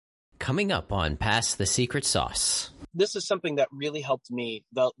Coming up on Pass the Secret Sauce. This is something that really helped me.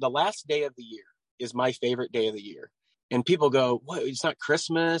 The last day of the year is my favorite day of the year. And people go, what? It's not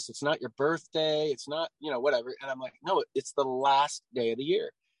Christmas. It's not your birthday. It's not, whatever. And I'm like, no, it's the last day of the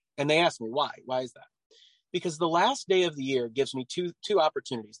year. And they ask me, why? Why is that? Because the last day of the year gives me two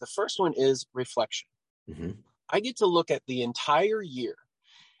opportunities. The first one is reflection. Mm-hmm. I get to look at the entire year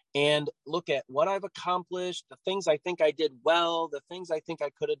and look at what I've accomplished, the things I think I did well, the things I think I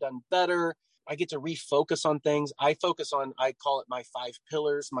could have done better. I get to refocus on things. I call it my 5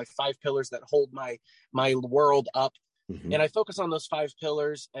 pillars, my 5 pillars that hold my world up. Mm-hmm. And I focus on those 5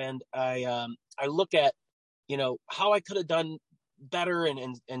 pillars, and I look at, how I could have done better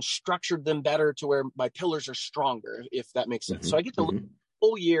and structured them better to where my pillars are stronger, if that makes sense. Mm-hmm. So I get to look at the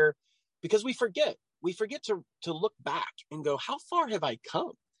whole year, because we forget to look back and go, how far have I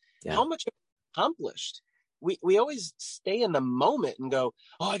come? Yeah. How much have I accomplished? We always stay in the moment and go,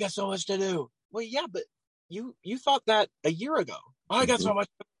 oh, I got so much to do. Well, yeah, but you thought that a year ago. Oh, I got so much.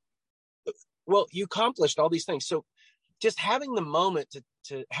 Well, you accomplished all these things. So just having the moment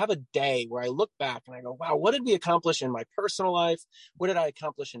to have a day where I look back and I go, wow, what did we accomplish in my personal life? What did I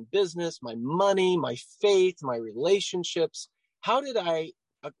accomplish in business, my money, my faith, my relationships? What did I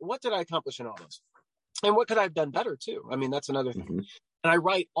accomplish in all those? And what could I have done better too? I mean, that's another thing. Mm-hmm. And I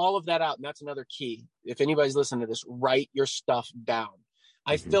write all of that out. And that's another key. If anybody's listening to this, write your stuff down.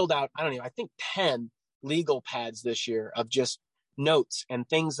 I filled out, I think 10 legal pads this year of just notes and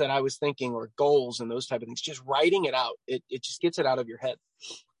things that I was thinking, or goals and those type of things. Just writing it out. It just gets it out of your head.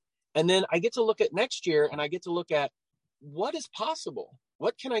 And then I get to look at next year, and I get to look at what is possible.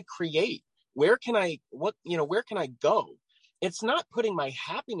 What can I create? Where can I go? It's not putting my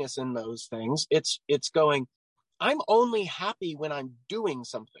happiness in those things. It's going, I'm only happy when I'm doing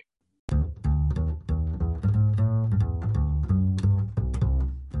something.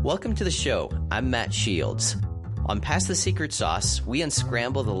 Welcome to the show. I'm Matt Shields. On Pass the Secret Sauce, we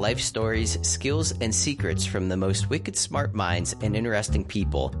unscramble the life stories, skills, and secrets from the most wicked smart minds and interesting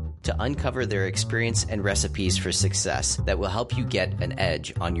people to uncover their experience and recipes for success that will help you get an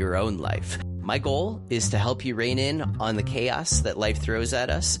edge on your own life. My goal is to help you rein in on the chaos that life throws at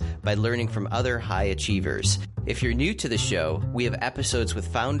us by learning from other high achievers. If you're new to the show, we have episodes with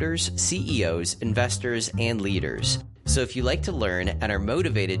founders, CEOs, investors, and leaders. So if you like to learn and are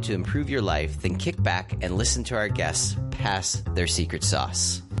motivated to improve your life, then kick back and listen to our guests pass their secret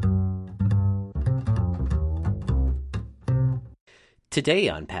sauce. Today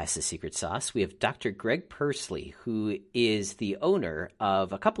on Pass the Secret Sauce, we have Dr. Greg Pursley, who is the owner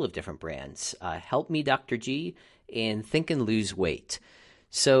of a couple of different brands, Help Me Dr. G and Think and Lose Weight.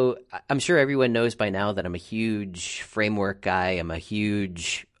 So I'm sure everyone knows by now that I'm a huge framework guy. I'm a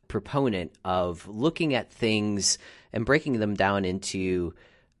huge proponent of looking at things and breaking them down into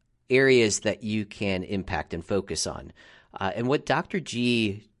areas that you can impact and focus on. And what Dr.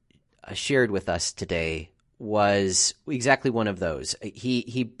 G shared with us today was exactly one of those.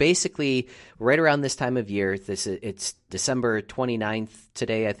 He basically, right around this time of year, it's December 29th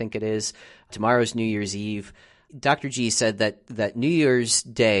today, I think it is. Tomorrow's New Year's Eve. Dr. G said that New Year's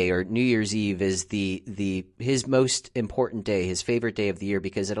Day or New Year's Eve is his most important day, his favorite day of the year,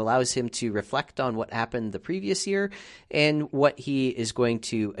 because it allows him to reflect on what happened the previous year and what he is going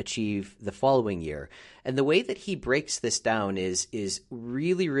to achieve the following year. And the way that he breaks this down is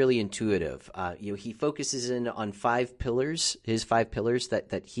really, really intuitive. He focuses in on 5 pillars, his 5 pillars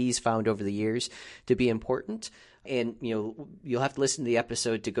that he's found over the years to be important. And, you'll have to listen to the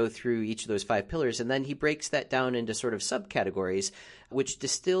episode to go through each of those 5 pillars. And then he breaks that down into sort of subcategories, which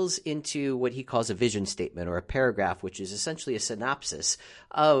distills into what he calls a vision statement or a paragraph, which is essentially a synopsis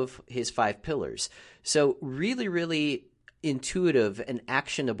of his 5 pillars. So really, really intuitive and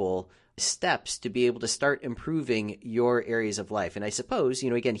actionable steps to be able to start improving your areas of life. And I suppose,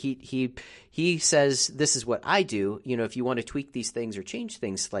 again, he says, this is what I do. If you want to tweak these things or change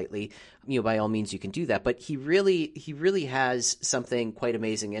things slightly, by all means you can do that. But he really has something quite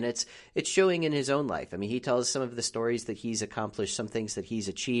amazing, and it's showing in his own life. I mean, he tells some of the stories that he's accomplished, some things that he's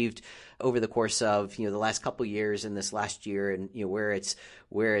achieved over the course of, the last couple of years and this last year, and, where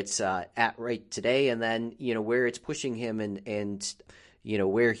it's at right today, and then, where it's pushing him and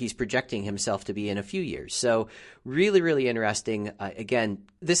where he's projecting himself to be in a few years. So really, really interesting. Again,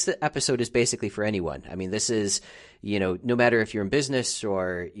 this episode is basically for anyone. I mean, this is, no matter if you're in business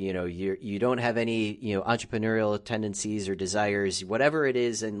or, you don't have any, entrepreneurial tendencies or desires, whatever it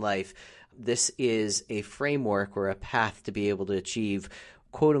is in life, this is a framework or a path to be able to achieve,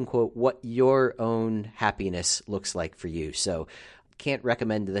 quote unquote, what your own happiness looks like for you. So can't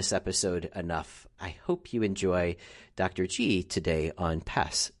recommend this episode enough. I hope you enjoy Dr. G today on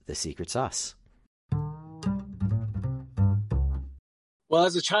Pass the Secret Sauce. Well,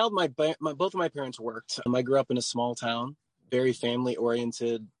 as a child, both of my parents worked. I grew up in a small town, very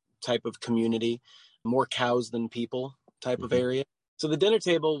family-oriented type of community, more cows than people type of area. So the dinner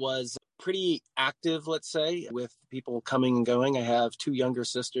table was pretty active, let's say, with people coming and going. I have two younger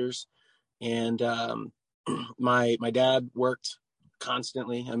sisters, and my dad worked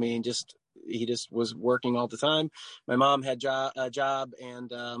constantly. I mean, he just was working all the time. My mom had a job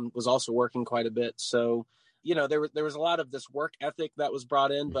and was also working quite a bit. So, there was a lot of this work ethic that was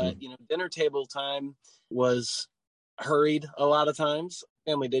brought in, but dinner table time was hurried a lot of times.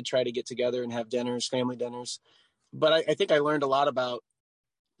 Family did try to get together and have family dinners. But I think I learned a lot about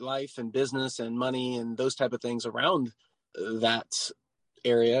life and business and money and those type of things around that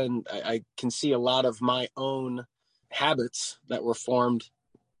area. And I can see a lot of my own habits that were formed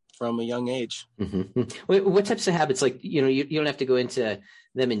from a young age. What types of habits, like, you don't have to go into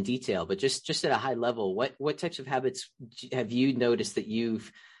them in detail, but just at a high level, what types of habits have you noticed that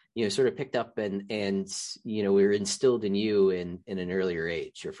you've, sort of picked up and were instilled in you in an earlier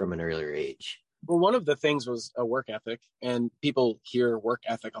age or from an earlier age? Well, one of the things was a work ethic, and people hear work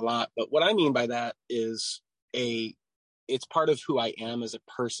ethic a lot. But what I mean by that is it's part of who I am as a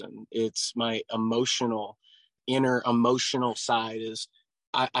person. It's my inner emotional side is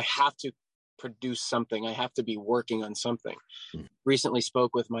I have to produce something. I have to be working on something. Recently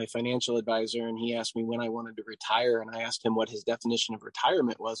spoke with my financial advisor, and he asked me when I wanted to retire. And I asked him what his definition of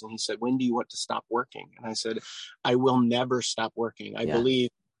retirement was. And he said, when do you want to stop working? And I said, I will never stop working. I believe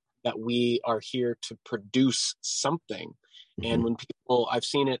that we are here to produce something. And when I've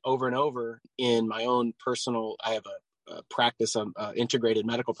seen it over and over in my own personal, I have a practice, integrated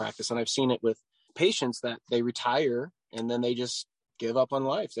medical practice. And I've seen it with patients that they retire and then they just give up on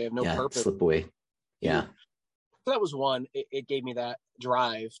life. They have no purpose. Slip away. Yeah. So that was one. It gave me that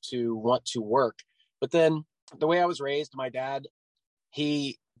drive to want to work. But then the way I was raised, my dad,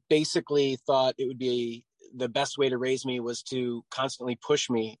 he basically thought it would be the best way to raise me was to constantly push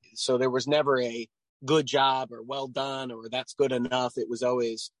me. So there was never a good job or well done or that's good enough. It was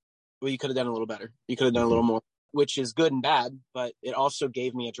always, well, you could have done a little better. You could have done a little more, which is good and bad, but it also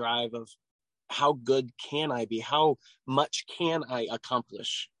gave me a drive of how good can I be? How much can I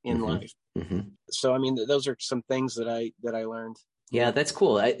accomplish in life? So, I mean, those are some things that I learned. Yeah, that's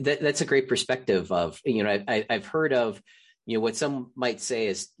cool. That's a great perspective of, I've heard of, what some might say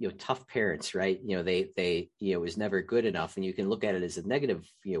is, tough parents, right? They it was never good enough, and you can look at it as a negative,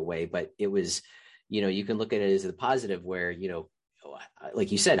 way, but it was, you can look at it as a positive where,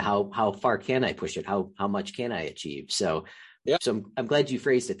 like you said, how far can I push it? How much can I achieve? So, so I'm glad you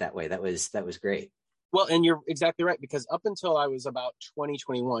phrased it that way. That was great. Well, and you're exactly right, because up until I was about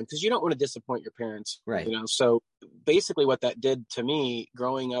 21, because you don't want to disappoint your parents, right? So basically what that did to me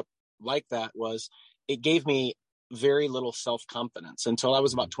growing up like that was it gave me very little self-confidence until I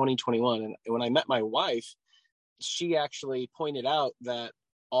was about 21. And when I met my wife, she actually pointed out that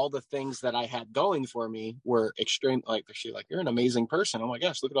all the things that I had going for me were extreme. She's like, you're an amazing person. Oh my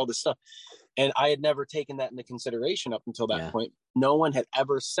gosh, look at all this stuff. And I had never taken that into consideration up until that point. No one had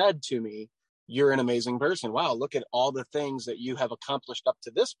ever said to me, you're an amazing person. Wow, look at all the things that you have accomplished up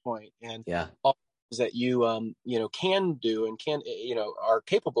to this point, and all that you can do and are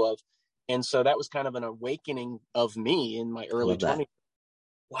capable of. And so that was kind of an awakening of me in my early 20s.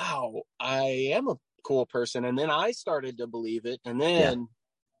 Wow, I am a cool person. And then I started to believe it, and then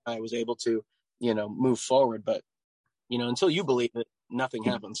I was able to move forward. But until you believe it, nothing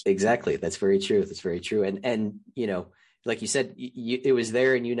happens. Exactly. That's very true. That's very true. And like you said, it was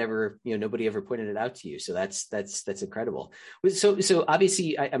there, and you never, nobody ever pointed it out to you. So that's incredible. So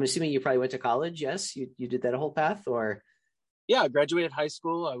obviously, I'm assuming you probably went to college. Yes, you did that whole path, or? Yeah, I graduated high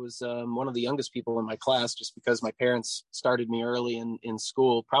school. I was one of the youngest people in my class, just because my parents started me early in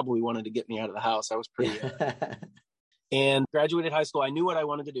school. Probably wanted to get me out of the house. I was pretty. And graduated high school. I knew what I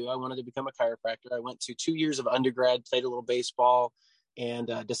wanted to do. I wanted to become a chiropractor. I went to 2 years of undergrad, played a little baseball, and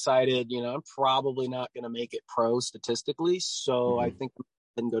decided, I'm probably not going to make it pro statistically. So I think I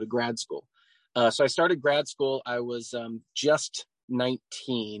didn't go to grad school. So I started grad school. I was just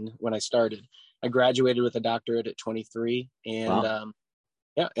 19 when I started. I graduated with a doctorate at 23. And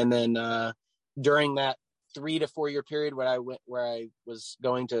and then during that 3 to 4 year period where I was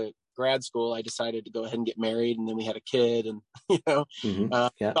going to grad school, I decided to go ahead and get married, and then we had a kid, and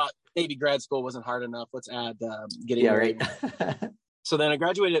thought maybe grad school wasn't hard enough. Let's add getting married. Right. So then I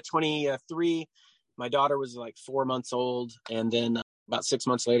graduated at 23. My daughter was like 4 months old, and then about 6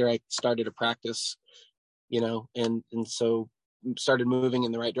 months later, I started a practice. And so started moving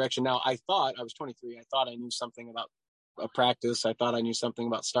in the right direction. Now, I was 23. I thought I knew something about a practice. I thought I knew something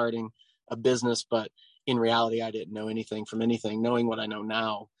about starting a business, but in reality, I didn't know anything from anything. Knowing what I know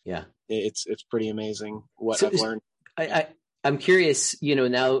now, it's pretty amazing what I've learned. I'm curious,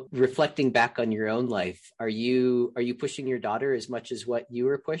 now reflecting back on your own life, are you pushing your daughter as much as what you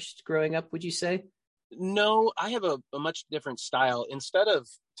were pushed growing up, would you say? No, I have a much different style. Instead of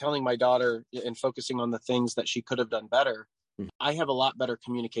telling my daughter and focusing on the things that she could have done better, I have a lot better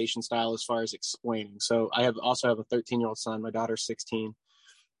communication style as far as explaining. So I also have a 13-year-old son. My daughter's 16.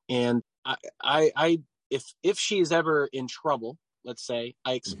 And I if she is ever in trouble, let's say,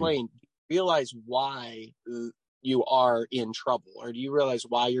 I explain, realize why you are in trouble, or do you realize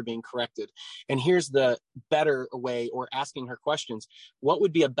why you're being corrected? And here's the better way, or asking her questions. What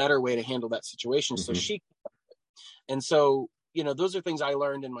would be a better way to handle that situation? So and so, those are things I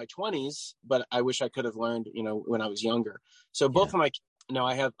learned in my 20s, but I wish I could have learned, when I was younger. So both of my,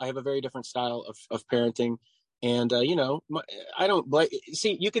 I have a very different style of parenting. And, I don't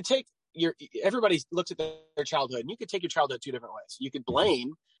see, you could take everybody looks at their childhood, and you could take your childhood two different ways. You could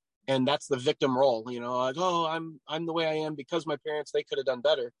blame, and that's the victim role, like, oh, I'm the way I am because my parents, they could have done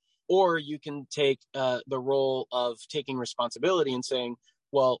better. Or you can take the role of taking responsibility and saying,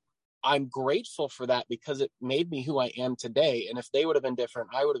 well, I'm grateful for that because it made me who I am today. And if they would have been different,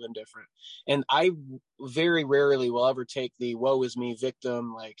 I would have been different. And I very rarely will ever take the woe is me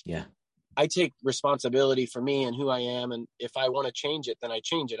victim. I take responsibility for me and who I am. And if I want to change it, then I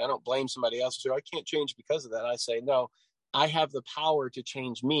change it. I don't blame somebody else. So I can't change because of that. I say, no, I have the power to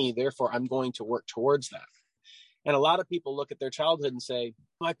change me. Therefore, I'm going to work towards that. And a lot of people look at their childhood and say,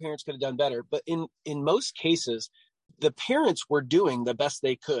 my parents could have done better. But in most cases, the parents were doing the best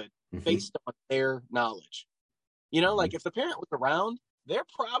they could based on their knowledge. Like if the parent was around, they're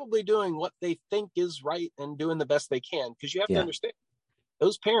probably doing what they think is right and doing the best they can. Because you have to understand,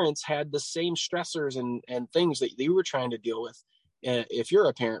 those parents had the same stressors and things that you were trying to deal with. If you're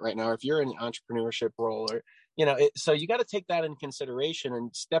a parent right now, or if you're in an entrepreneurship role, or, so you got to take that in consideration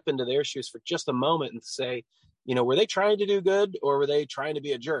and step into their shoes for just a moment and say, were they trying to do good, or were they trying to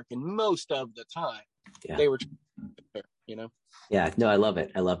be a jerk? And most of the time they were, Yeah, no, I love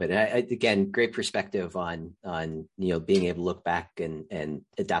it. Again, great perspective on, being able to look back and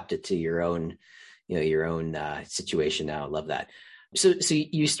adapt it to your own, situation now. I love that. So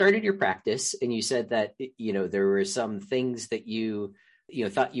you started your practice, and you said that, there were some things that you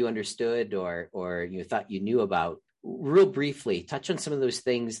thought you understood or thought you knew about. Real briefly, touch on some of those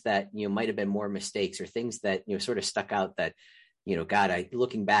things that, might have been more mistakes, or things that, sort of stuck out that, God,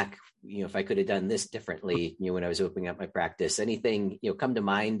 looking back, if I could have done this differently, when I was opening up my practice, anything, come to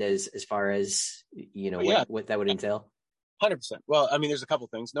mind as far as, what that would entail? 100%. Well, I mean, there's a couple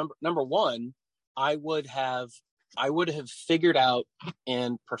things. Number one, I would have figured out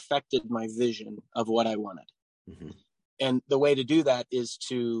and perfected my vision of what I wanted. And the way to do that is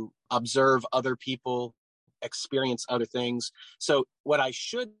to observe other people, experience other things. So what I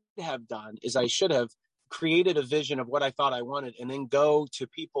should have done is I should have created a vision of what I thought I wanted, and then go to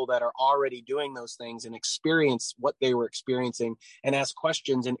people that are already doing those things and experience what they were experiencing, and ask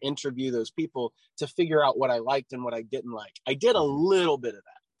questions and interview those people to figure out what I liked and what I didn't like. I did a little bit of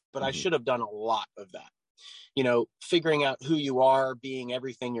that, but I should have done a lot of that. Figuring out who you are, being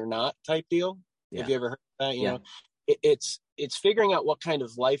everything you're not type deal. Have you ever heard that? You know, it's figuring out what kind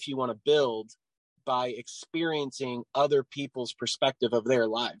of life you want to build by experiencing other people's perspective of their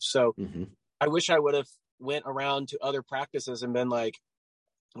lives. So I wish I would have went around to other practices and been like,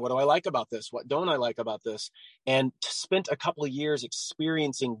 what do I like about this? What don't I like about this? And spent a couple of years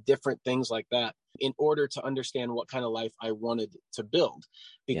experiencing different things like that in order to understand what kind of life I wanted to build.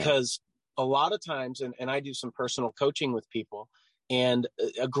 Because a lot of times, and I do some personal coaching with people, and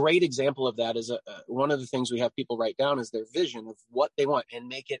a great example of that is one of the things we have people write down is their vision of what they want and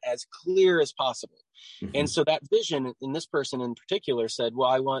make it as clear as possible. And so that vision, and this person in particular said, well,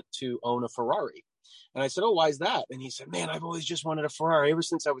 I want to own a Ferrari. And I said, oh, why is that? And he said, man, I've always just wanted a Ferrari ever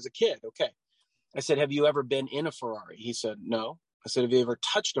since I was a kid. Okay. I said, have you ever been in a Ferrari? He said, no. I said, have you ever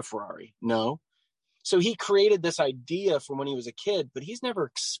touched a Ferrari? No. So he created this idea from when he was a kid, but he's never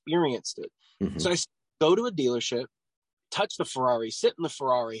experienced it. So I said, go to a dealership, touch the Ferrari, sit in the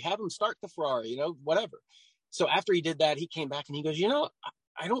Ferrari, have him start the Ferrari, whatever. So after he did that, he came back and he goes,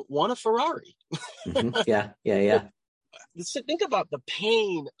 I don't want a Ferrari. Yeah. So think about the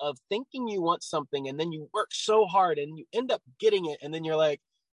pain of thinking you want something, and then you work so hard and you end up getting it. And then you're like,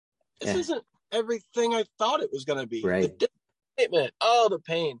 this isn't everything I thought it was going to be. Right. The disappointment, the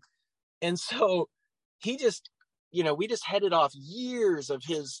pain. And so he just, we just headed off years of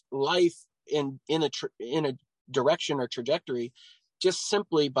his life in a direction or trajectory just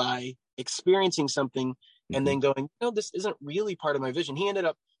simply by experiencing something and then going, no, this isn't really part of my vision. He ended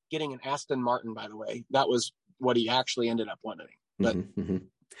up getting an Aston Martin, by the way. That was what he actually ended up wanting. But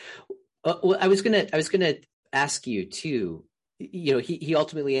well, I was gonna ask you too. He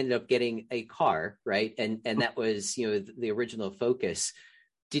ultimately ended up getting a car, right? And that was the original focus.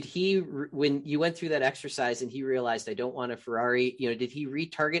 Did he, when you went through that exercise and he realized I don't want a Ferrari, did he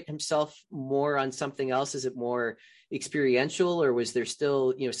retarget himself more on something else? Is it more experiential, or was there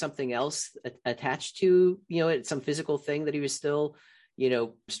still, something else attached to, some physical thing that he was still,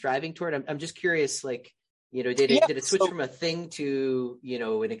 striving toward? I'm just curious, like, did it switch from a thing to,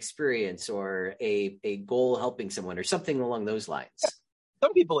 an experience or a goal helping someone or something along those lines?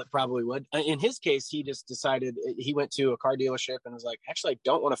 Some people it probably would. In his case, he just decided, he went to a car dealership and was like, actually, I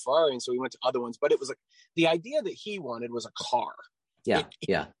don't want a Ferrari. And so he went to other ones, but it was like the idea that he wanted was a car. Yeah.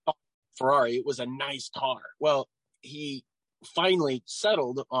 Ferrari, it was a nice car. Well, he finally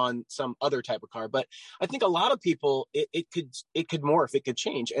settled on some other type of car, but I think a lot of people, it could morph, it could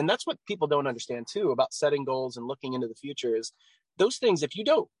change. And that's what people don't understand too about setting goals and looking into the future is those things, if you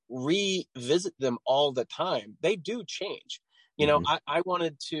don't revisit them all the time, they do change. I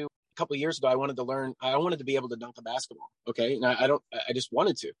wanted to, a couple of years ago, I wanted to be able to dunk a basketball. Okay. And I just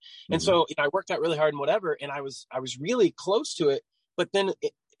wanted to. And so I worked out really hard and whatever. And I was really close to it. But then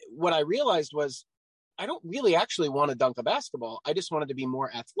what I realized was I don't really actually want to dunk a basketball. I just wanted to be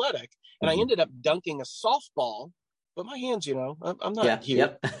more athletic. And I ended up dunking a softball, but my hands, I'm not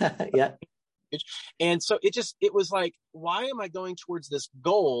here. Yeah. And so it was like, why am I going towards this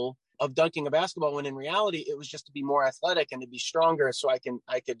goal of dunking a basketball when in reality it was just to be more athletic and to be stronger so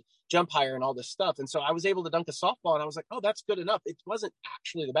I could jump higher and all this stuff. And so I was able to dunk a softball and I was like, oh, that's good enough. It wasn't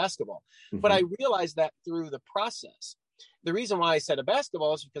actually the basketball. But I realized that through the process. The reason why I said a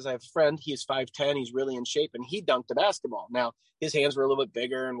basketball is because I have a friend, he's 5'10", he's really in shape, and he dunked a basketball. Now his hands were a little bit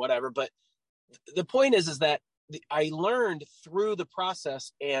bigger and whatever, but the point is that I learned through the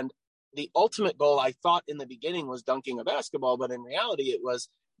process, and the ultimate goal I thought in the beginning was dunking a basketball, but in reality it was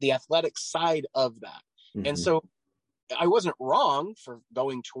the athletic side of that. And so I wasn't wrong for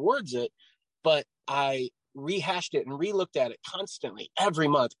going towards it, but I rehashed it and re-looked at it constantly every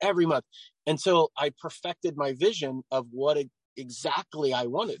month until I perfected my vision of what exactly I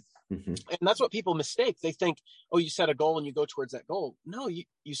wanted. And that's what people mistake. They think, oh, you set a goal and you go towards that goal. No,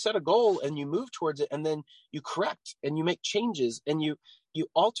 you set a goal and you move towards it, and then you correct and you make changes and you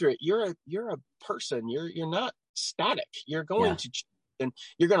alter it. You're a person. You're not static. You're going to and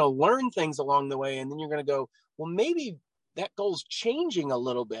you're going to learn things along the way, and then you're going to go, well, maybe that goal's changing a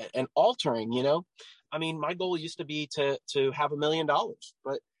little bit and altering. I mean, my goal used to be to have $1 million,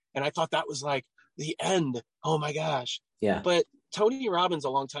 and I thought that was like the end. Oh my gosh. Yeah. But Tony Robbins a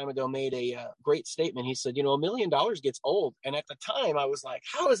long time ago made a great statement. He said, $1 million gets old. And at the time I was like,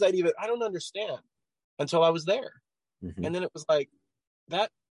 how is that even? I don't understand, until I was there. And then it was like, that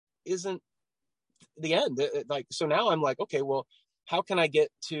isn't the end. So now I'm like, okay, well, how can I get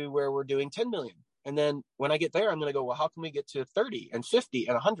to where we're doing 10 million? And then when I get there, I'm going to go, well, how can we get to 30 and 50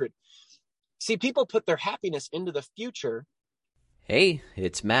 and 100? See, people put their happiness into the future. Hey,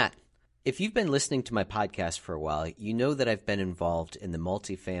 it's Matt. If you've been listening to my podcast for a while, you know that I've been involved in the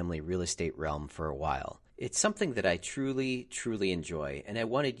multifamily real estate realm for a while. It's something that I truly, truly enjoy, and I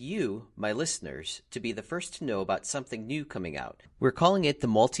wanted you, my listeners, to be the first to know about something new coming out. We're calling it the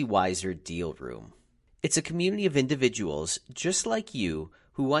Multi-Wiser Deal Room. It's a community of individuals just like you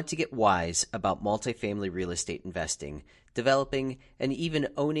who want to get wise about multifamily real estate investing, developing, and even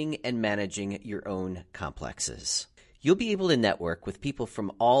owning and managing your own complexes. You'll be able to network with people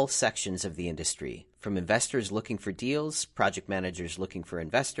from all sections of the industry, from investors looking for deals, project managers looking for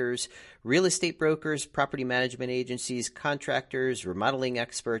investors, real estate brokers, property management agencies, contractors, remodeling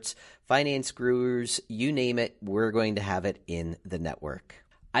experts, finance gurus, you name it, we're going to have it in the network.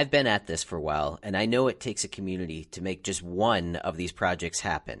 I've been at this for a while, and I know it takes a community to make just one of these projects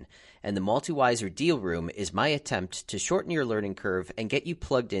happen. And the Multi-Wiser Deal Room is my attempt to shorten your learning curve and get you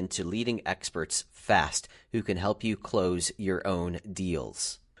plugged into leading experts fast who can help you close your own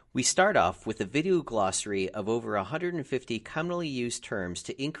deals. We start off with a video glossary of over 150 commonly used terms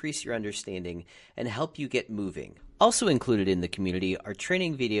to increase your understanding and help you get moving. Also included in the community are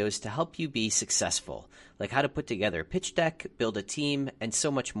training videos to help you be successful, like how to put together a pitch deck, build a team, and so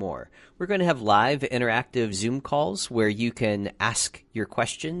much more. We're going to have live interactive Zoom calls where you can ask your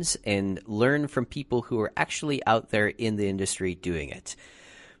questions and learn from people who are actually out there in the industry doing it.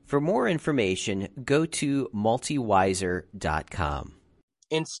 For more information, go to multiwiser.com.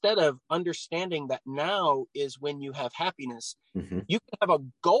 Instead of understanding that now is when you have happiness, you can have a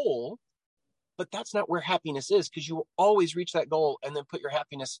goal, but that's not where happiness is, because you will always reach that goal and then put your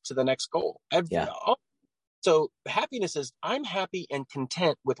happiness to the next goal. Yeah. So happiness is, I'm happy and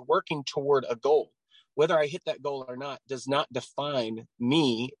content with working toward a goal. Whether I hit that goal or not does not define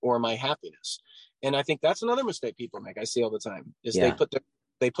me or my happiness. And I think that's another mistake people make. I see all the time is Yeah.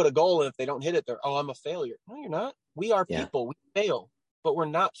 they put a goal, and if they don't hit it, I'm a failure. No, you're not. We are people. We fail, but we're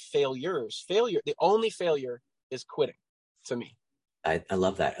not failures. The only failure is quitting, to me. I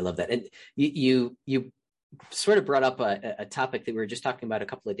love that. I love that. And you sort of brought up a topic that we were just talking about a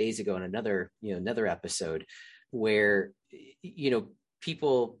couple of days ago in another episode, where,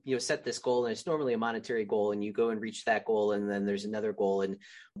 people, set this goal, and it's normally a monetary goal, and you go and reach that goal, and then there's another goal. And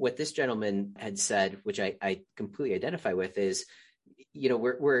what this gentleman had said, which I completely identify with, is,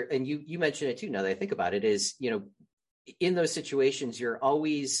 we're and you mentioned it too, now that I think about it, is, in those situations, you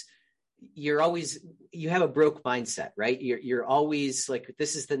have a broke mindset, right? You're always like,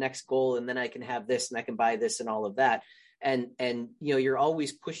 this is the next goal, and then I can have this, and I can buy this, and all of that. And you're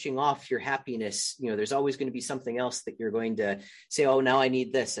always pushing off your happiness. There's always going to be something else that you're going to say, oh, now I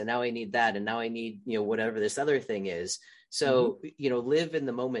need this, and now I need that, and now I need, whatever this other thing is. So, live in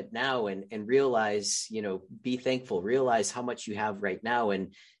the moment now, and realize, be thankful, realize how much you have right now,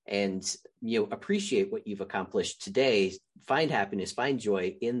 and appreciate what you've accomplished today, find happiness, find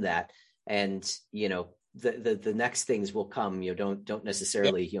joy in that. And, the next things will come. Don't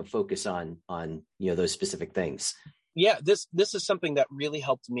necessarily, focus on, those specific things. Yeah, this is something that really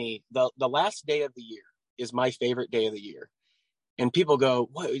helped me. The last day of the year is my favorite day of the year. And people go,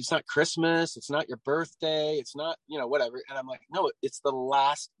 what, it's not Christmas, it's not your birthday, it's not, whatever. And I'm like, no, it's the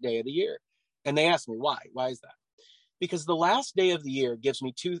last day of the year. And they ask me, why? Why is that? Because the last day of the year gives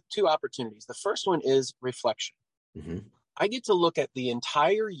me two opportunities. The first one is reflection. Mm-hmm. I get to look at the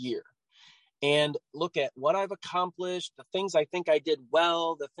entire year and look at what I've accomplished, the things I think I did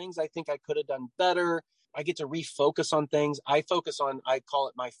well, the things I think I could have done better. I get to refocus on things. I call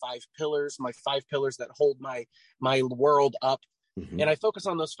it my 5 pillars that hold my world up. Mm-hmm. And I focus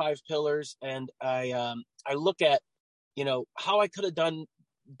on those 5 pillars, and I look at, how I could have done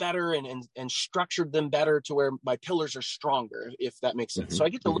better and structured them better to where my pillars are stronger, if that makes sense. Mm-hmm. So I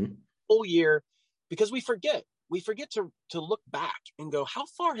get to look at the whole year, because we forget to look back and go, how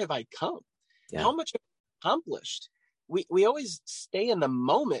far have I come? Yeah. How much have I accomplished? We always stay in the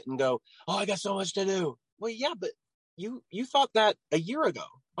moment and go, oh, I got so much to do. Well, yeah, but you thought that a year ago.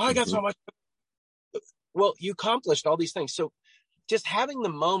 Oh, I got so much. Well, you accomplished all these things. So just having the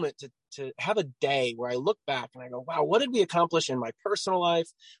moment to have a day where I look back and I go, wow, what did we accomplish in my personal life?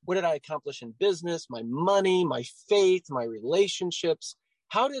 What did I accomplish in business, my money, my faith, my relationships?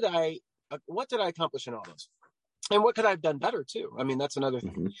 What did I accomplish in all those? And what could I have done better too? I mean, that's another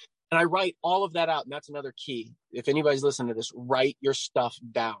thing. Mm-hmm. And I write all of that out. And that's another key. If anybody's listening to this, write your stuff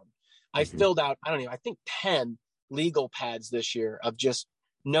down. I filled out, I think 10 legal pads this year of just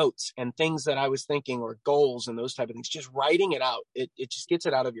notes and things that I was thinking, or goals and those type of things. Just writing it out. It just gets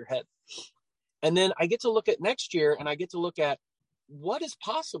it out of your head. And then I get to look at next year, and I get to look at what is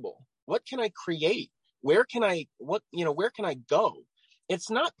possible. What can I create? Where can I go? It's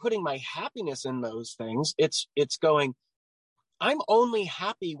not putting my happiness in those things. It's going, I'm only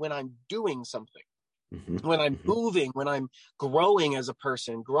happy when I'm doing something, when I'm moving, when I'm growing as a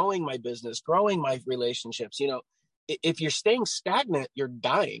person, growing my business, growing my relationships. If you're staying stagnant, you're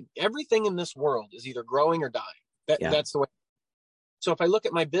dying. Everything in this world is either growing or dying. That's the way. So if I look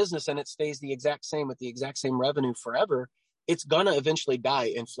at my business and it stays the exact same with the exact same revenue forever, it's going to eventually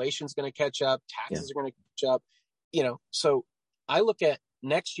die. Inflation's going to catch up. Taxes are going to catch up. So I look at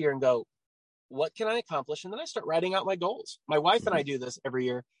next year and go, what can I accomplish? And then I start writing out my goals. My wife and I do this every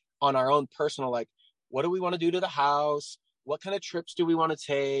year on our own personal, like, what do we want to do to the house? What kind of trips do we want to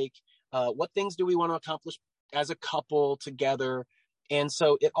take? What things do we want to accomplish as a couple together? And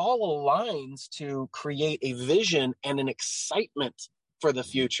so it all aligns to create a vision and an excitement for the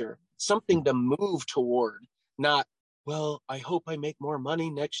future, something to move toward, not, well, I hope I make more money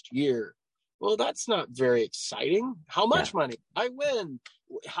next year. Well, that's not very exciting. How much money? I win.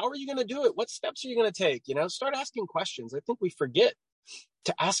 How are you going to do it? What steps are you going to take? Start asking questions. I think we forget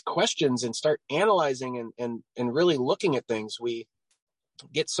to ask questions and start analyzing and really looking at things. We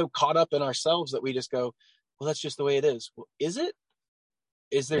get so caught up in ourselves that we just go, well, that's just the way it is. Well, is it?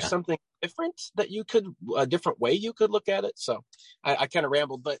 Is there something different a different way you could look at it? So I kind of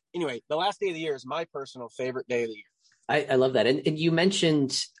rambled, but anyway, the last day of the year is my personal favorite day of the year. I love that. And you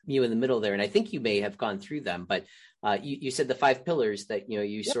mentioned in the middle there, and I think you may have gone through them, but you said the 5 pillars that,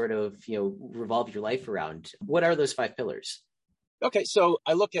 you sort of, revolve your life around. What are those 5 pillars? Okay. So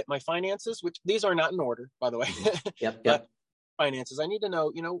I look at my finances, which these are not in order, by the way. Yep. But finances, I need to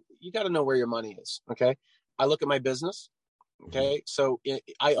know, you got to know where your money is. Okay. I look at my business. Okay. So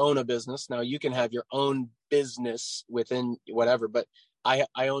I own a business. Now you can have your own business within whatever, but I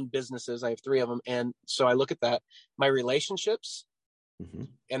own businesses. I have 3 of them. And so I look at that, my relationships,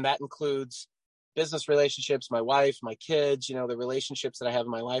 and that includes business relationships, my wife, my kids, the relationships that I have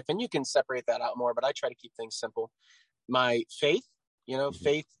in my life. And you can separate that out more, but I try to keep things simple. My faith,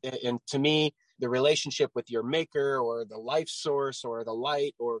 faith, and to me, the relationship with your maker or the life source or the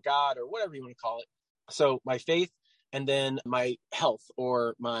light or God or whatever you want to call it. So my faith, and then my health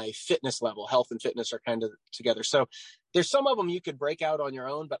or my fitness level. Health and fitness are kind of together. So there's some of them you could break out on your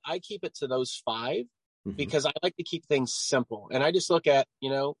own, but I keep it to those 5 because I like to keep things simple. And I just look at,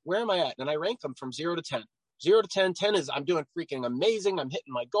 where am I at? And I rank them from 0 to 10. 0 to 10. 10 is I'm doing freaking amazing. I'm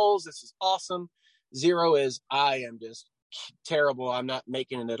hitting my goals. This is awesome. 0 is I am just terrible. I'm not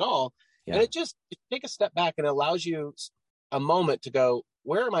making it at all. Yeah. And it just take a step back and it allows you a moment to go,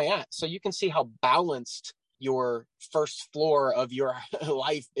 where am I at? So you can see how balanced your first floor of your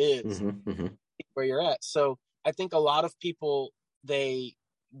life is, where you're at. So I think a lot of people, they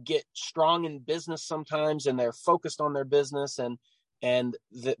get strong in business sometimes and they're focused on their business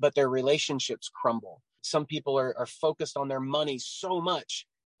but their relationships crumble. Some people are focused on their money so much.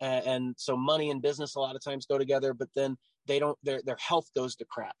 And so money and business a lot of times go together, but then their health goes to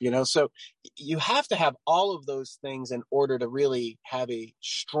crap, So you have to have all of those things in order to really have a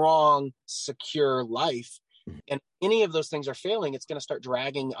strong, secure life. And any of those things are failing, it's going to start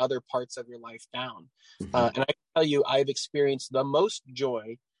dragging other parts of your life down. And I can tell you, I've experienced the most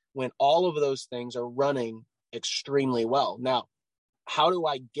joy when all of those things are running extremely well. Now, how do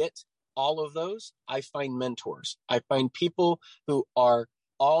I get all of those? I find mentors. I find people who are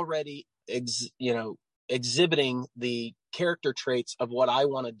already, exhibiting the character traits of what I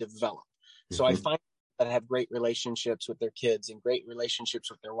want to develop. So I find that have great relationships with their kids and great relationships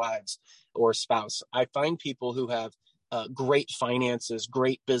with their wives or spouse. I find people who have great finances,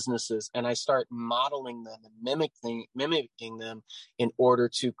 great businesses, and I start modeling them and mimicking them in order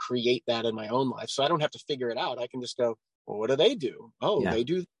to create that in my own life. So I don't have to figure it out. I can just go, well, what do they do? Oh, they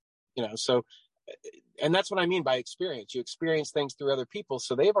do, so, and that's what I mean by experience. You experience things through other people.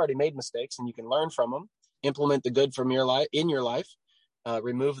 So they've already made mistakes and you can learn from them, implement the good from your life in your life.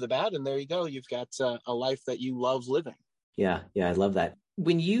 Remove the bad, and there you go. You've got a life that you love living. Yeah, I love that.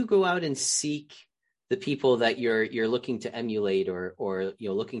 When you go out and seek the people that you're looking to emulate or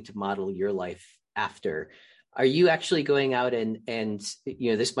looking to model your life after, are you actually going out and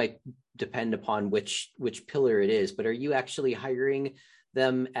this might depend upon which pillar it is, but are you actually hiring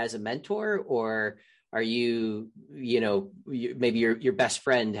them as a mentor, or are you maybe your best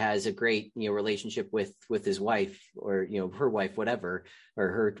friend has a great relationship with his wife or her wife, whatever, or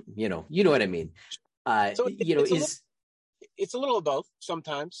her what I mean? So it's a little of both.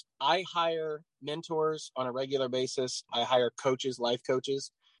 Sometimes I hire mentors on a regular basis. I hire coaches, life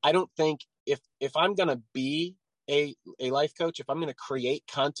coaches. I don't think if I'm going to be a life coach, if I'm going to create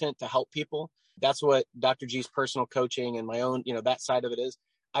content to help people, that's what Dr. G's personal coaching and my own, that side of it is.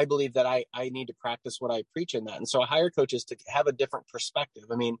 I believe that I need to practice what I preach in that. And so I hire coaches to have a different perspective.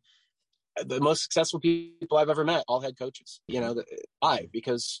 I mean, the most successful people I've ever met all had coaches, why?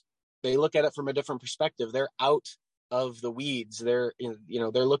 Because they look at it from a different perspective. They're out of the weeds. They're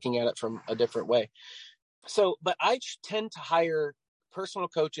looking at it from a different way. So, but I tend to hire personal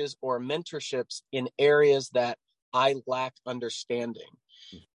coaches or mentorships in areas that I lack understanding.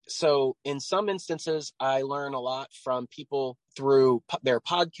 So in some instances, I learn a lot from people through their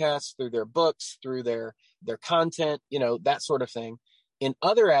podcasts, through their books, through their content, that sort of thing. In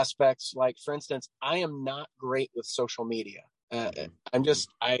other aspects, like for instance, I am not great with social media. I'm just,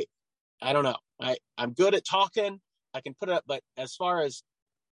 I don't know. I'm good at talking. I can put it up, but as far as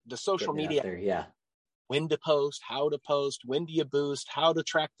the social media, there, when to post, how to post, when do you boost, how to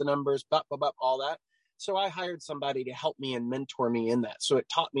track the numbers, all that. So I hired somebody to help me and mentor me in that. So it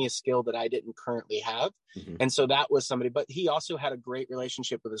taught me a skill that I didn't currently have. And so that was somebody, but he also had a great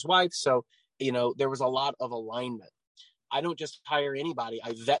relationship with his wife. So, there was a lot of alignment. I don't just hire anybody.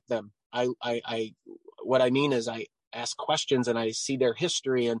 I vet them. What I mean is I ask questions and I see their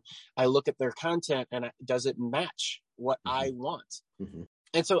history and I look at their content and does it match what I want?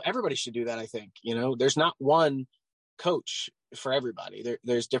 And so everybody should do that. I think, there's not one coach for everybody.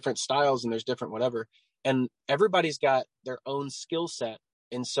 There's different styles and there's different whatever. And everybody's got their own skill set.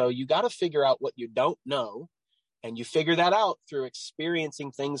 And so you got to figure out what you don't know. And you figure that out through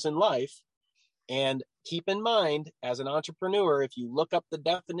experiencing things in life. And keep in mind, as an entrepreneur, if you look up the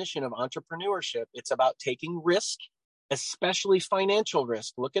definition of entrepreneurship, it's about taking risk, especially financial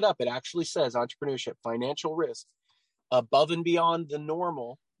risk. Look it up. It actually says entrepreneurship, financial risk. above and beyond the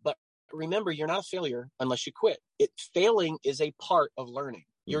normal. But remember, you're not a failure unless you quit. Failing is a part of learning.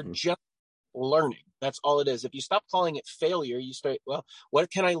 You're just learning. That's all it is. If you stop calling it failure, you start, well,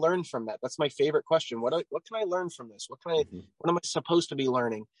 what can I learn from that? That's my favorite question. What can I learn from this? What am I supposed to be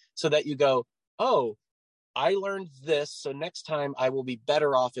learning? So that you go, oh, I learned this. So next time I will be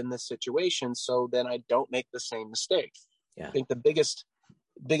better off in this situation. So then I don't make the same mistake. Yeah. I think the biggest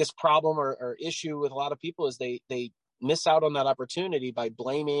problem or issue with a lot of people is they miss out on that opportunity by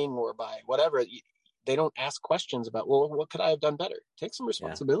blaming or by whatever. They don't ask questions about, well, what could I have done better? Take some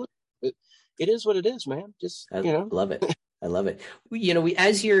responsibility. It is what it is, man. Love it. I love it.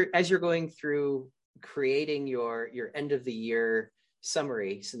 As you're going through creating your end of the year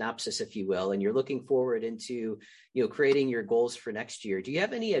summary synopsis, if you will, and you're looking forward into, creating your goals for next year, do you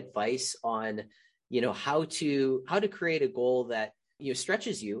have any advice on, how to create a goal that,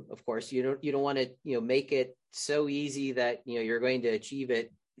 stretches you? Of course, you don't want to, make it so easy that, you're going to achieve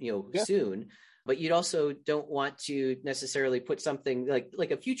it, soon. But you also don't want to necessarily put something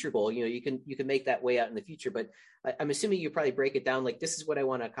like a future goal. You can make that way out in the future. But I'm assuming you probably break it down like, this is what I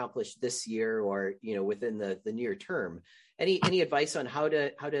want to accomplish this year, or within the near term. Any advice on how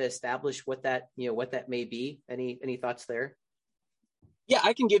to establish what that may be? Any thoughts there? Yeah,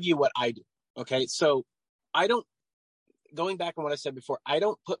 I can give you what I do. Okay, so going back on what I said before, I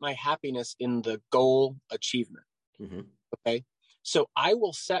don't put my happiness in the goal achievement. Okay. So I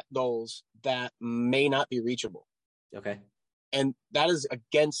will set goals that may not be reachable. Okay. And that is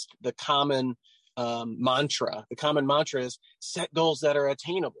against the common mantra. The common mantra is set goals that are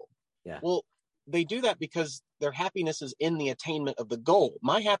attainable. Yeah. Well, they do that because their happiness is in the attainment of the goal.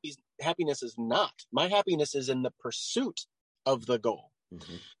 My happiness is not. My happiness is in the pursuit of the goal.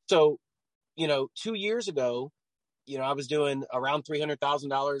 So, 2 years ago, I was doing around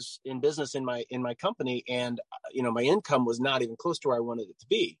 $300,000 in business in my company, and my income was not even close to where I wanted it to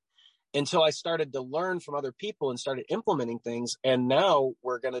be, until I started to learn from other people and started implementing things. And now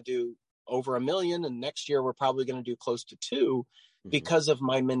we're going to do over $1 million, and next year we're probably going to do close to 2, because of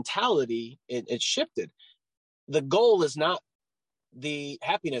my mentality. It shifted. The goal is not the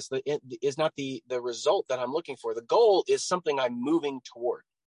happiness. It is not the result that I'm looking for. The goal is something I'm moving toward.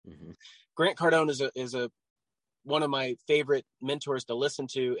 Grant Cardone is one of my favorite mentors to listen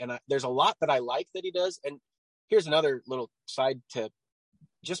to. And there's a lot that I like that he does. And here's another little side tip.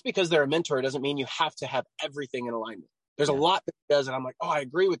 Just because they're a mentor doesn't mean you have to have everything in alignment. There's a lot that he does, and I'm like, oh, I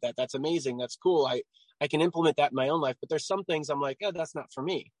agree with that. That's amazing. That's cool. I can implement that in my own life. But there's some things I'm like, that's not for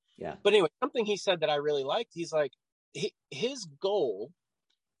me. Yeah. But anyway, something he said that I really liked, he's like, his goal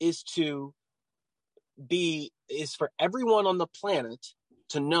is for everyone on the planet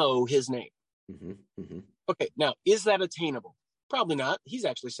to know his name. Okay, now, is that attainable? Probably not. He's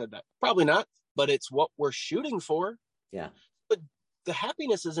actually said that. Probably not, but it's what we're shooting for. Yeah. But the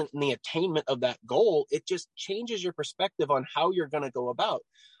happiness isn't in the attainment of that goal. It just changes your perspective on how you're going to go about.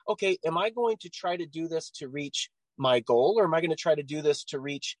 Okay, am I going to try to do this to reach my goal, or am I going to try to do this to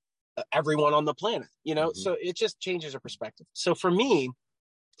reach everyone on the planet? So it just changes your perspective. So for me,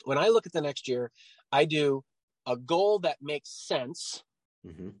 when I look at the next year, I do a goal that makes sense.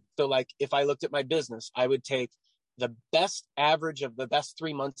 So like if I looked at my business, I would take the best average of the best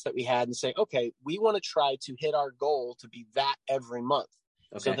 3 months that we had and say, okay, we want to try to hit our goal to be that every month.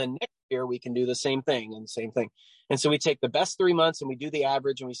 Okay. So then next year we can do the same thing. And so we take the best 3 months and we do the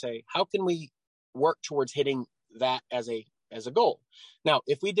average and we say, how can we work towards hitting that as a goal? Now,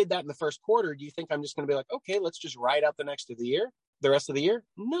 if we did that in the first quarter, do you think I'm just going to be like, okay, let's just ride out the rest of the year?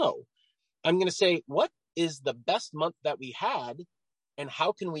 No, I'm going to say, what is the best month that we had? And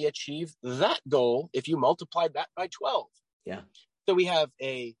how can we achieve that goal if you multiplied that by 12? Yeah. So we have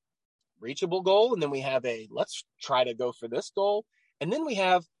a reachable goal, and then we have let's try to go for this goal. And then we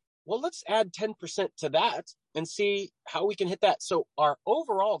have, let's add 10% to that and see how we can hit that. So our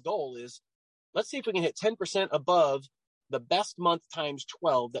overall goal is, let's see if we can hit 10% above the best month times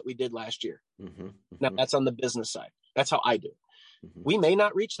 12 that we did last year. Now that's on the business side. That's how I do it. We may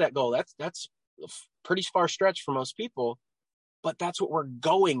not reach that goal. That's a pretty far stretch for most people. But that's what we're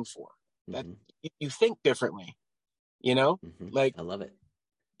going for. That you think differently, like, I love it.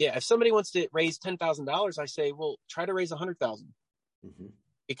 Yeah. If somebody wants to raise $10,000, I say, well, try to raise 100,000,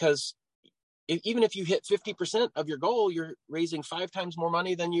 because even if you hit 50% of your goal, you're raising 5 times more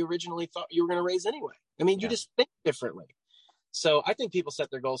money than you originally thought you were going to raise anyway. I mean, you just think differently. So I think people set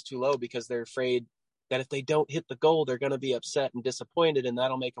their goals too low because they're afraid that if they don't hit the goal, they're going to be upset and disappointed, and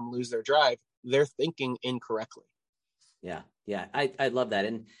that'll make them lose their drive. They're thinking incorrectly. Yeah. I love that.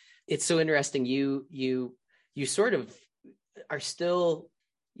 And it's so interesting. You sort of are still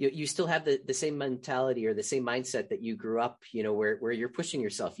you still have the same mentality or the same mindset that you grew up, where you're pushing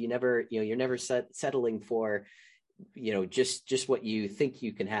yourself. You're never settling for, just what you think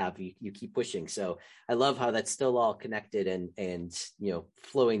you can have. You keep pushing. So I love how that's still all connected and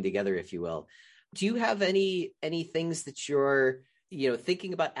flowing together, if you will. Do you have any things that you're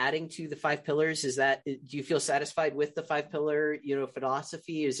thinking about adding to the 5 pillars? Do you feel satisfied with the 5 pillar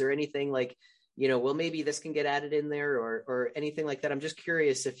philosophy? Is there anything like, well, maybe this can get added in there, or anything like that? I'm just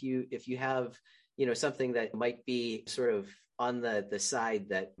curious if you have something that might be sort of on the side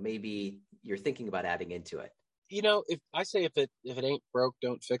that maybe you're thinking about adding into it. If I say, if it ain't broke,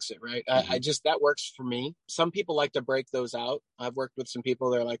 don't fix it, right? Mm-hmm. I just, that works for me. Some people like to break those out. I've worked with some people,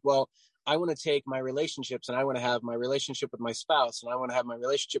 they're like, well, I want to take my relationships, and I want to have my relationship with my spouse, and I want to have my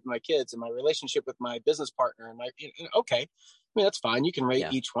relationship with my kids, and my relationship with my business partner, and okay. I mean, that's fine. You can rate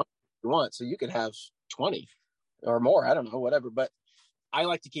each one if you want. So you could have 20 or more. I don't know, whatever. But I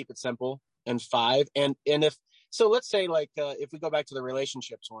like to keep it simple and 5. And let's say, like, if we go back to the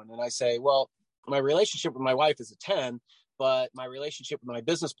relationships one, and I say, well, my relationship with my wife is a 10, but my relationship with my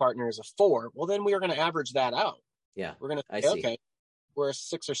business partner is a 4. Well, then we are going to average that out. Yeah. We're going to say, okay, we're a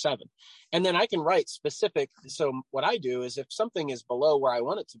 6 or 7. And then I can write specific. So what I do is, if something is below where I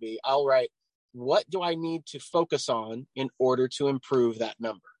want it to be, I'll write, what do I need to focus on in order to improve that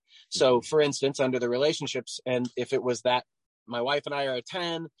number? So for instance, under the relationships, and if it was that my wife and I are a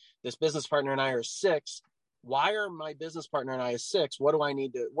 10, this business partner and I are a 6, why are my business partner and I a 6? What do I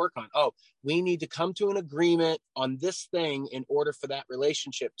need to work on? Oh, we need to come to an agreement on this thing in order for that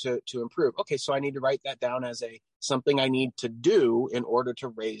relationship to improve. Okay, so I need to write that down as something I need to do in order to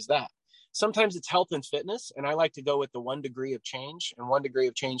raise that. Sometimes it's health and fitness, and I like to go with the 1 degree of change. And 1 degree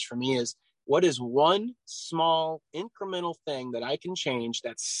of change for me is, what is one small incremental thing that I can change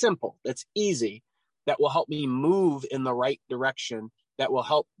that's simple, that's easy, that will help me move in the right direction, that will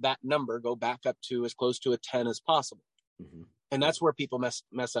help that number go back up to as close to a 10 as possible. Mm-hmm. And that's where people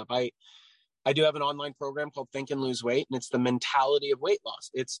mess up. I do have an online program called Think and Lose Weight, and it's the mentality of weight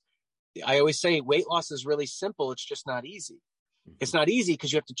loss. I always say weight loss is really simple. It's just not easy. Mm-hmm. It's not easy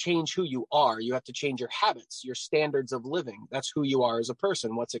because you have to change who you are. You have to change your habits, your standards of living. That's who you are as a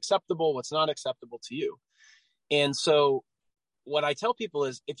person, what's acceptable, what's not acceptable to you. And so what I tell people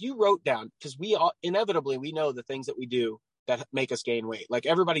is, if you wrote down, because we know the things that we do that make us gain weight. Like,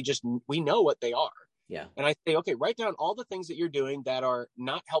 everybody we know what they are. Yeah. And I say, okay, write down all the things that you're doing that are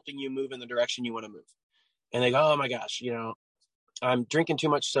not helping you move in the direction you want to move. And they go, oh my gosh, I'm drinking too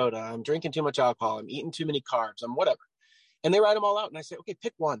much soda. I'm drinking too much alcohol. I'm eating too many carbs. I'm whatever. And they write them all out. And I say, okay,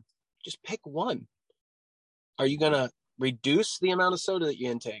 pick one. Just pick one. Are you going to reduce the amount of soda that you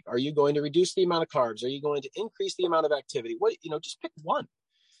intake? Are you going to reduce the amount of carbs? Are you going to increase the amount of activity? Just pick one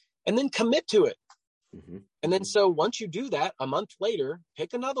and then commit to it. Mm-hmm. And then, so once you do that, a month later,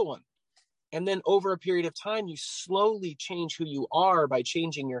 pick another one. And then over a period of time, you slowly change who you are by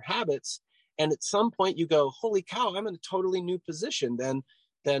changing your habits. And at some point you go, holy cow, I'm in a totally new position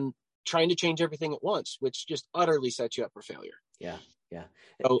than trying to change everything at once, which just utterly sets you up for failure. Yeah. Yeah.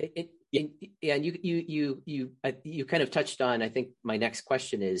 So, and you kind of touched on, I think my next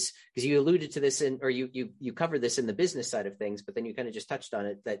question is, because you alluded to this or you covered this in the business side of things, but then you kind of just touched on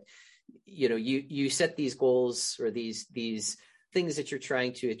it, that, you set these goals or these things that you're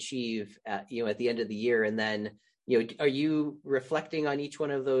trying to achieve at the end of the year. And then, are you reflecting on each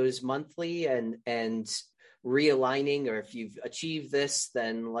one of those monthly and realigning, or if you've achieved this,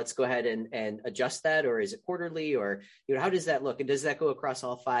 then let's go ahead and adjust that? Or is it quarterly, or, how does that look? And does that go across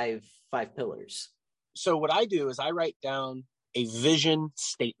all five pillars? So what I do is I write down a vision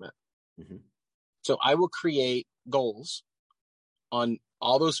statement. Mm-hmm. So I will create goals on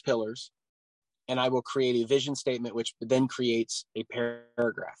all those pillars, and I will create a vision statement, which then creates a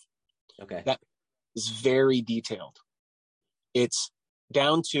paragraph. Okay. That is very detailed. It's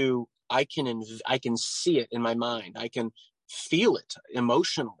down to, I can see it in my mind. I can feel it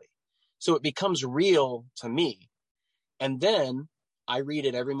emotionally. So it becomes real to me. And then I read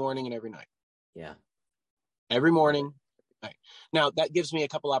it every morning and every night. Yeah. Every morning. Night. Now that gives me a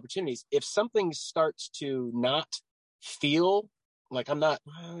couple opportunities. If something starts to not feel like I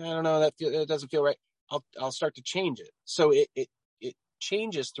don't know, it doesn't feel right, I'll start to change it. So it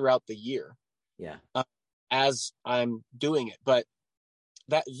changes throughout the year. Yeah. As I'm doing it. But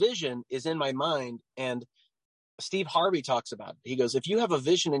that vision is in my mind, and Steve Harvey talks about it. He goes, if you have a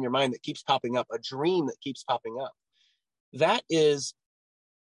vision in your mind that keeps popping up, a dream that keeps popping up, that is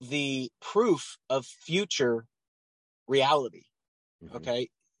the proof of future reality. Mm-hmm. Okay.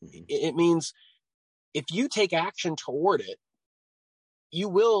 Mm-hmm. It means if you take action toward it, you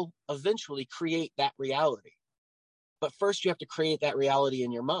will eventually create that reality. But first you have to create that reality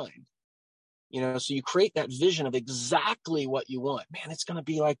in your mind. So you create that vision of exactly what you want. Man, it's going to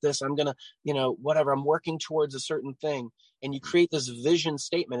be like this. I'm going to, whatever, I'm working towards a certain thing. And you create this vision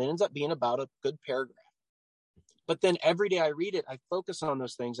statement. It ends up being about a good paragraph. But then every day I read it, I focus on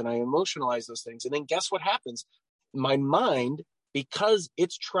those things and I emotionalize those things. And then guess what happens? My mind, because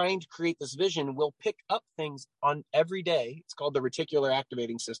it's trying to create this vision, will pick up things on every day. It's called the reticular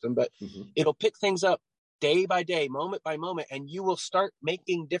activating system, but it'll pick things up day by day, moment by moment, and you will start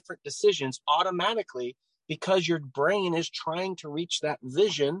making different decisions automatically because your brain is trying to reach that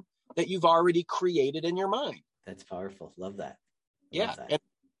vision that you've already created in your mind. That's powerful. Love that. Love that. And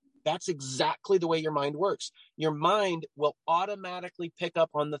that's exactly the way your mind works. Your mind will automatically pick up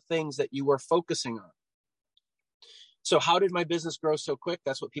on the things that you are focusing on. So how did my business grow so quick?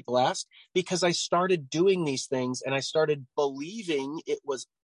 That's what people ask. Because I started doing these things and I started believing it was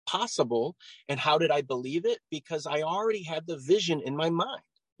possible. And how did I believe it? Because I already had the vision in my mind.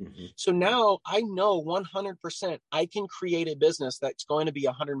 So now I know 100% I can create a business that's going to be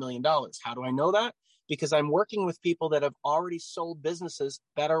 $100 million. How do I know that? Because I'm working with people that have already sold businesses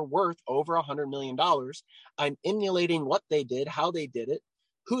that are worth over $100 million. I'm emulating what they did, how they did it,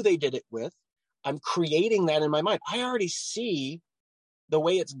 who they did it with. I'm creating that in my mind. I already see the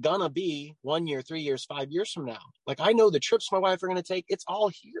way it's gonna be 1 year, 3 years, 5 years from now. Like I know the trips my wife are going to take. It's all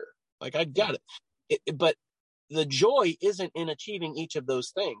here. Like I got it. But the joy isn't in achieving each of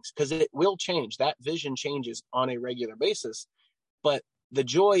those things because it will change. That vision changes on a regular basis. But the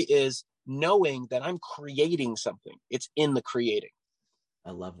joy is knowing that I'm creating something. It's in the creating.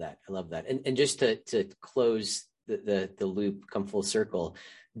 I love that. I love that. And just to close the loop, come full circle,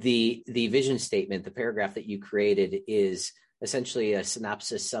 the vision statement, the paragraph that you created is essentially a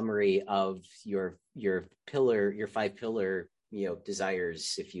synopsis summary of your 5-pillar,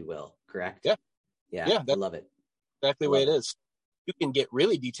 desires, if you will. Correct? Yeah. I love it. Exactly the way it is. You can get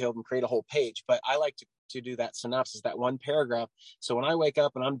really detailed and create a whole page, but I like to do that synopsis, that one paragraph. So when I wake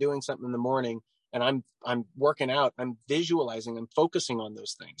up and I'm doing something in the morning and I'm working out, I'm visualizing, I'm focusing on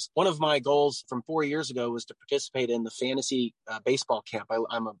those things. One of my goals from 4 years ago was to participate in the fantasy baseball camp.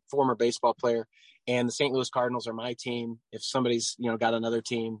 I'm a former baseball player, and the St. Louis Cardinals are my team. If somebody's got another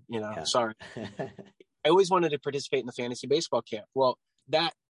team, sorry. I always wanted to participate in the fantasy baseball camp. Well,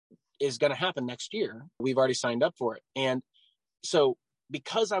 that is going to happen next year. We've already signed up for it. And so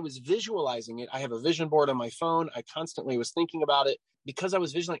because I was visualizing it, I have a vision board on my phone. I constantly was thinking about it. Because I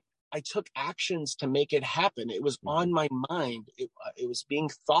was visualizing, I took actions to make it happen. It was on my mind. It was being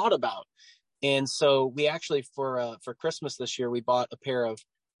thought about. And so we actually, for Christmas this year, we bought a pair of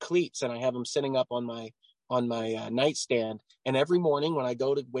cleats and I have them sitting up on my nightstand. And every morning when I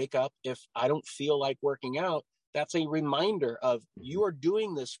go to wake up, if I don't feel like working out, that's a reminder of you are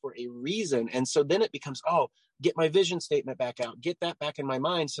doing this for a reason. And so then it becomes, get my vision statement back out, get that back in my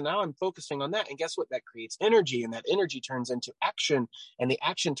mind. So now I'm focusing on that. And guess what? That creates energy, and that energy turns into action, and the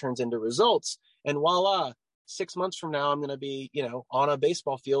action turns into results. And voila, 6 months from now, I'm going to be, on a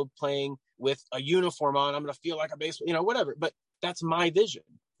baseball field playing with a uniform on. I'm going to feel like a baseball, whatever. But that's my vision.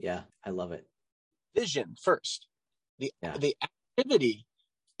 Yeah, I love it. Vision first. The activity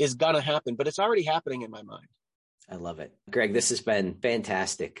is going to happen, but it's already happening in my mind. I love it. Greg, this has been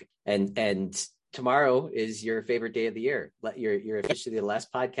fantastic. And tomorrow is your favorite day of the year. You're officially the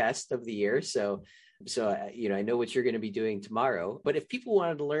last podcast of the year. So I know what you're going to be doing tomorrow. But if people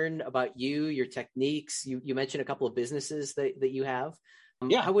wanted to learn about you, your techniques, you mentioned a couple of businesses that you have.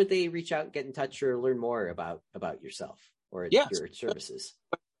 How would they reach out, get in touch, or learn more about yourself or your services?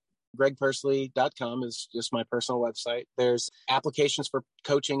 GregPursley.com is just my personal website. There's applications for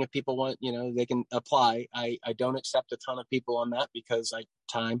coaching. If people want, they can apply. I don't accept a ton of people on that because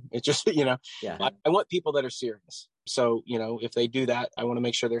it's just, I want people that are serious. So, if they do that, I want to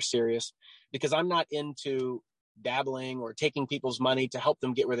make sure they're serious because I'm not into dabbling or taking people's money to help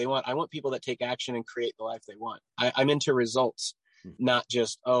them get where they want. I want people that take action and create the life they want. I'm into results, not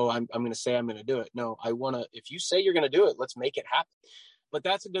just, I'm going to say I'm going to do it. No, I want to, if you say you're going to do it, let's make it happen. But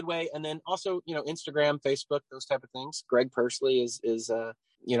that's a good way. And then also, Instagram, Facebook, those type of things. Greg Pursley is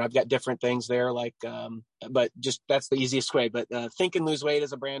I've got different things there, but just that's the easiest way. But Think and Lose Weight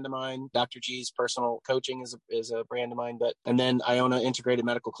is a brand of mine. Dr. G's personal coaching is a brand of mine. And then I own an integrated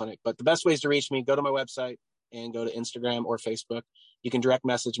medical clinic. But the best ways to reach me, go to my website and go to Instagram or Facebook. You can direct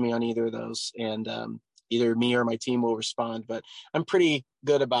message me on either of those, and either me or my team will respond. But I'm pretty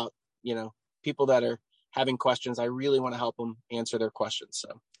good about, people that are having questions. I really want to help them answer their questions. So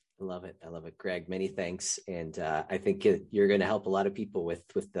I love it. Greg, many thanks. And I think you're going to help a lot of people with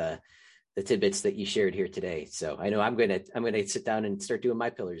the tidbits that you shared here today. So I know I'm going to sit down and start doing my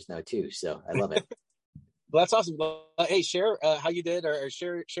pillars now too. So I love it. Well, that's awesome. Well, hey, share how you did, or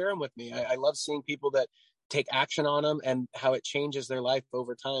share them with me. I love seeing people that take action on them and how it changes their life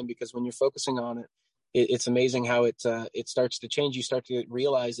over time. Because when you're focusing on it, it's amazing how it starts to change. You start to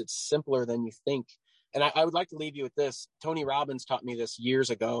realize it's simpler than you think. And I would like to leave you with this. Tony Robbins taught me this years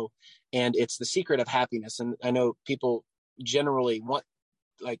ago, and it's the secret of happiness. And I know people generally want,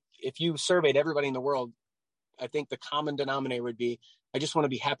 like, if you surveyed everybody in the world, I think the common denominator would be, I just want to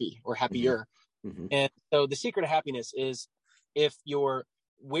be happy or happier. Mm-hmm. And so the secret of happiness is if you're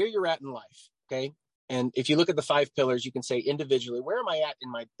where you're at in life, okay? And if you look at the 5 pillars, you can say individually, where am I at in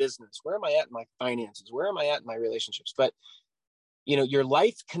my business? Where am I at in my finances? Where am I at in my relationships? But, your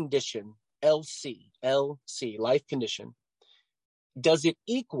life condition, LC, life condition, does it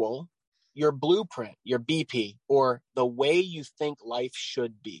equal your blueprint, your BP, or the way you think life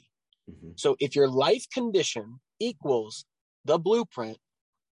should be? Mm-hmm. So if your life condition equals the blueprint,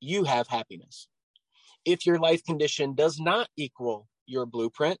 you have happiness. If your life condition does not equal your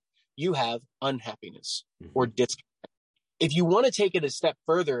blueprint, you have unhappiness or discontent. If you want to take it a step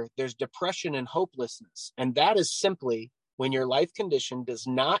further, there's depression and hopelessness. And that is simply when your life condition does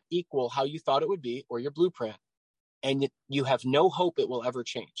not equal how you thought it would be or your blueprint, and you have no hope it will ever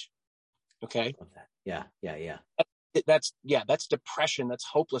change. Okay. Love that. Yeah. That's depression. That's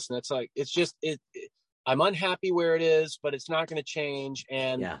hopelessness. It's just, I'm unhappy where it is, but it's not going to change.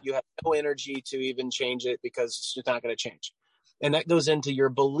 And you have no energy to even change it because it's just not going to change. And that goes into your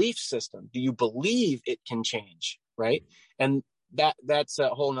belief system. Do you believe it can change? Right. And that's a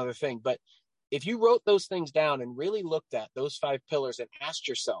whole nother thing. But if you wrote those things down and really looked at those 5 pillars and asked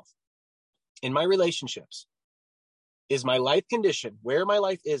yourself, in my relationships, is my life condition, where my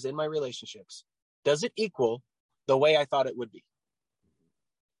life is in my relationships, does it equal the way I thought it would be?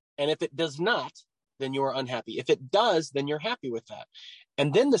 And if it does not, then you are unhappy. If it does, then you're happy with that.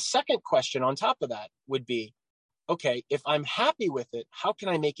 And then the second question on top of that would be, okay, if I'm happy with it, how can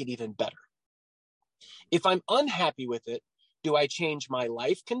I make it even better? If I'm unhappy with it, do I change my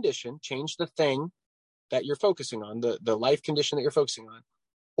life condition, change the thing that you're focusing on, the life condition that you're focusing on?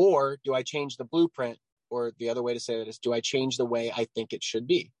 Or do I change the blueprint? Or the other way to say that is, do I change the way I think it should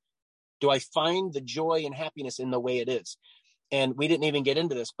be? Do I find the joy and happiness in the way it is? And we didn't even get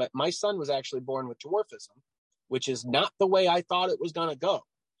into this, but my son was actually born with dwarfism, which is not the way I thought it was going to go.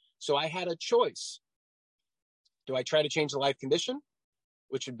 So I had a choice. Do I try to change the life condition,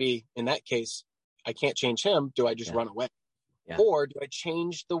 which would be, in that case, I can't change him. Do I just run away? Yeah. Or do I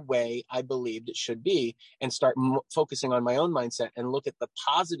change the way I believed it should be and start focusing on my own mindset and look at the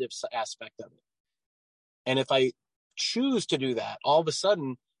positive aspect of it? And if I choose to do that, all of a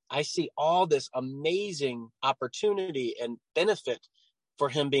sudden, I see all this amazing opportunity and benefit for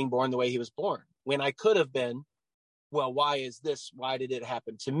him being born the way he was born. When I could have been, well, why is this? Why did it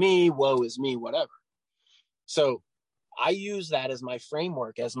happen to me? Woe is me, whatever. So I use that as my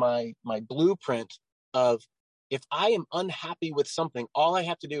framework, as my blueprint of, if I am unhappy with something, all I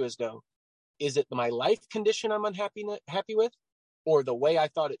have to do is go, is it my life condition I'm happy with, or the way I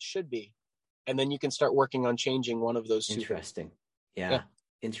thought it should be? And then you can start working on changing one of those two. Interesting. Yeah.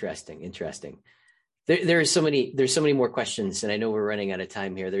 Interesting. There's so many more questions, and I know we're running out of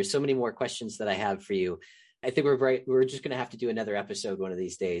time here. There's so many more questions that I have for you. I think we're just going to have to do another episode one of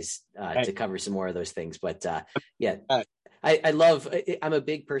these days to cover some more of those things. But I'm a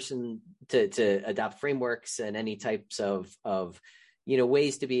big person to adopt frameworks and any types of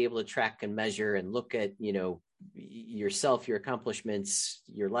ways to be able to track and measure and look at, yourself, your accomplishments,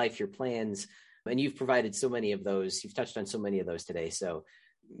 your life, your plans. And you've provided so many of those. You've touched on so many of those today. So,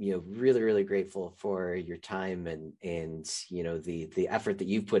 really, really grateful for your time and the effort that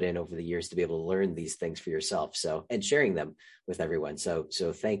you've put in over the years to be able to learn these things for yourself. So, and sharing them with everyone. So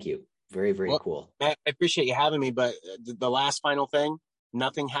thank you. Very, very cool. Matt, I appreciate you having me. But the last final thing,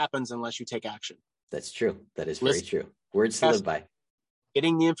 nothing happens unless you take action. That's true. That is very true. Words to live by.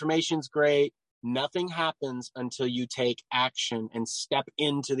 Getting the information's great. Nothing happens until you take action and step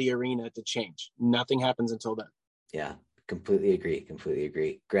into the arena to change. Nothing happens until then. Yeah, completely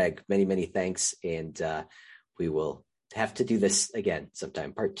agree. Greg, many, many thanks. And we will have to do this again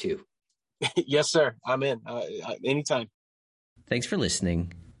sometime, part 2. Yes, sir. I'm in. Anytime. Thanks for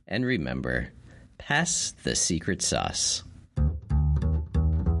listening. And remember, pass the secret sauce.